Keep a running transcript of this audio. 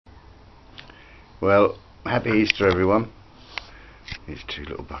Well, happy Easter everyone. These two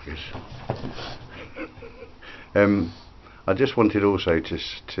little buggers. I just wanted also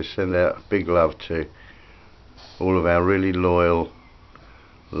to send out big love to all of our really loyal,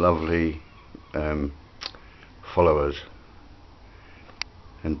 lovely followers,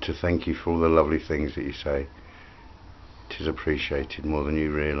 and to thank you for all the lovely things that you say. It is appreciated more than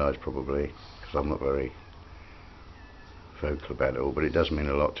you realise, probably, because I'm not very vocal about it all, but it does mean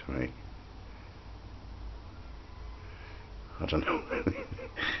a lot to me. I don't know.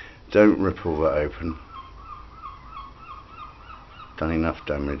 Don't rip all that open. Done enough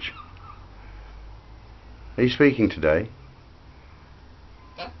damage. Are you speaking today?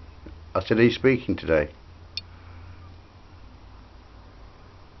 I said, are you speaking today?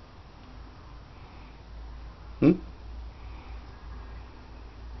 Hmm?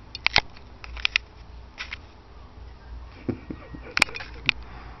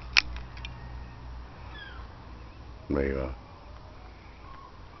 There you are.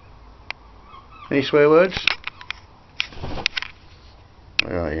 Any swear words?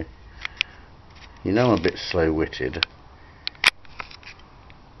 Where are you? You know I'm a bit slow-witted.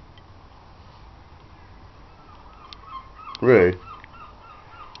 Roo?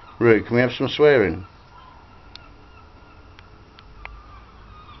 Roo, can we have some swearing?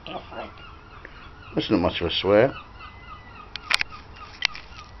 That's not much of a swear.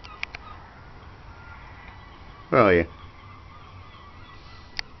 Where are you?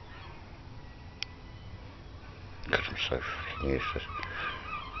 God, I'm so fucking useless.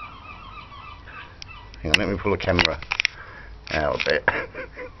 Hang on, let me pull the camera out a bit.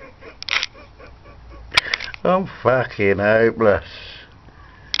 I'm fucking hopeless.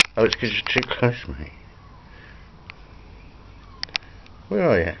 Oh, it's because you're too close to me. Where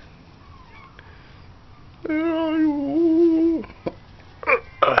are you? Where are you?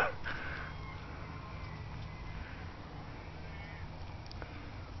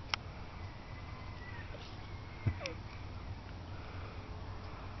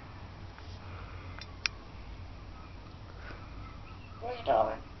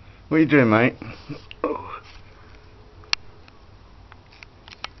 What are you doing, mate?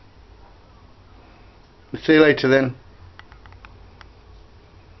 See you later then.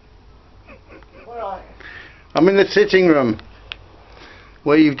 Where are you? I'm in the sitting room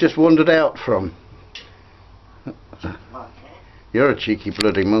where you've just wandered out from. Monkey. You're a cheeky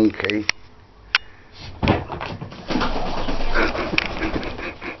bloody monkey.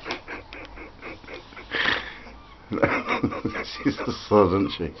 She's a sod,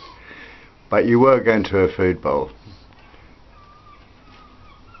 isn't she? But you were going to her food bowl.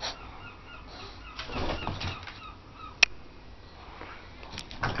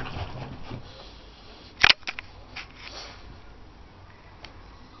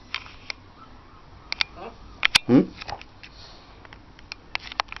 Hmm?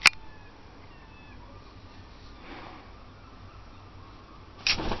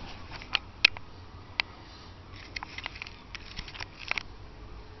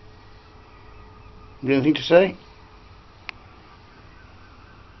 You got anything to say?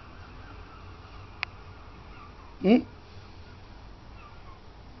 Hmm?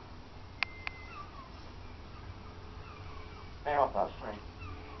 They're off that street.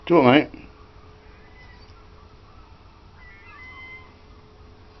 Do it, mate.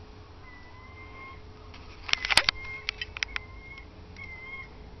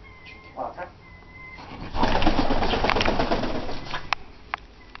 Cheeky fucker.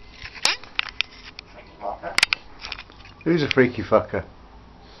 Cheeky fucker. Who's a freaky fucker?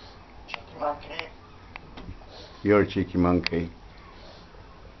 Cheeky monkey. You're a cheeky monkey.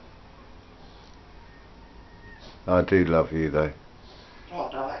 I do love you though.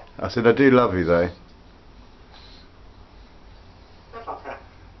 What, do I? I said I do love you though. The fucker.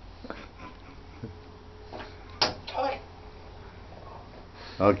 Oi.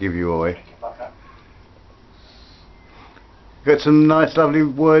 I'll give you away. Cheeky fucker. Got some nice lovely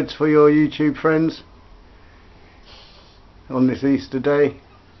words for your YouTube friends on this Easter day.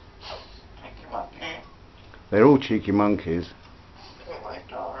 Cheeky monkey. They're all cheeky monkeys.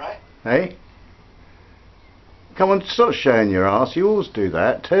 Alright. Hey? Come on, stop showing your ass. You always do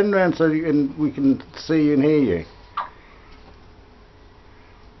that. Turn around so we can see you and hear you.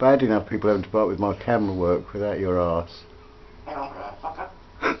 Bad enough people having to put up with my camera work without your ass. Alright, fucker.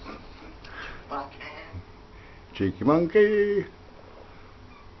 Monkey. Cheeky monkey.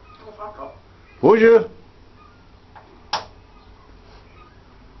 Oh, fuck off. Bonjour.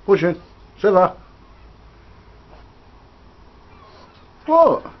 Bonjour. Ça va?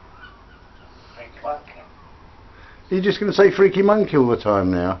 What? Cheeky monkey. Are you just going to say freaky monkey all the time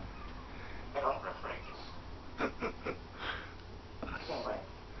now? Alright.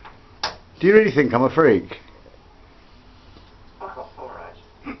 Do you really think I'm a freak? Fuck off, alright.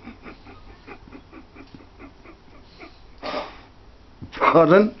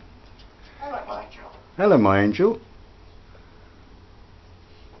 Pardon? Hello, my angel. Hello, my angel.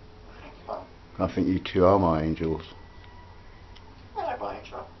 Thank you, Mum. I think you two are my angels. Hello, my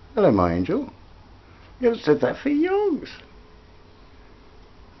angel. Hello, my angel. You haven't said that for yonks.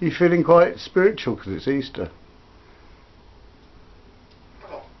 You feeling quite spiritual because it's Easter?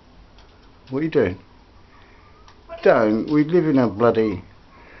 Come on. What are you doing? Don't. We live in a bloody...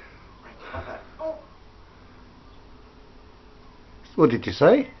 Oh, What did you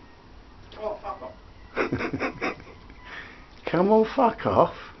say? come on, fuck off. Come on, fuck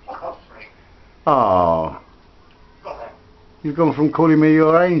off. Fuck off, freak. Ah, Go on then. you've gone from calling me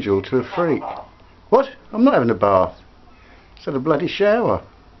your angel to a freak. What? I'm not having a bath. It's had a bloody shower.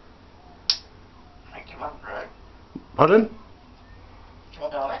 Thank you, Mum. Right. Pardon? Come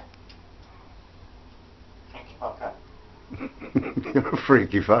on, darling. Thank you, fucker. You're a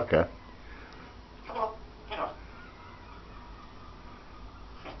freaky fucker. Come on, get on.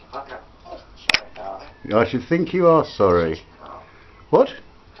 Thank you, fucker. Oh, sorry, darling. I should think you are sorry. Oh, What?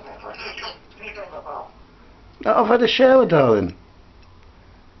 come on, right. Can you go in the bath? No, I've had a shower, darling.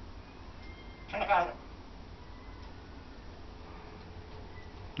 Can you go?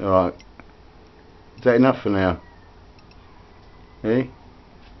 Alright. Is that enough for now? Eh?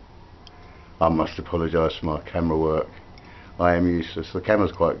 I must apologise for my camera work. I am useless. The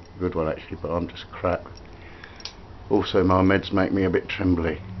camera's quite a good one actually, but I'm just crap. Also my meds make me a bit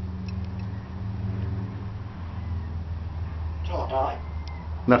trembly. Come on, darling.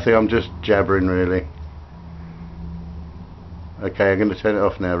 Nothing, I'm just jabbering really. Okay, I'm going to turn it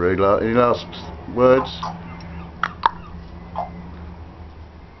off now, Rude. Any last words?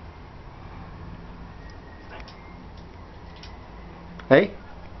 Hey?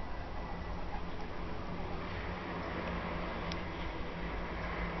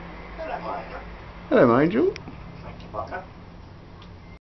 Hello, my angel. Hello, my angel. Thank you, fucker.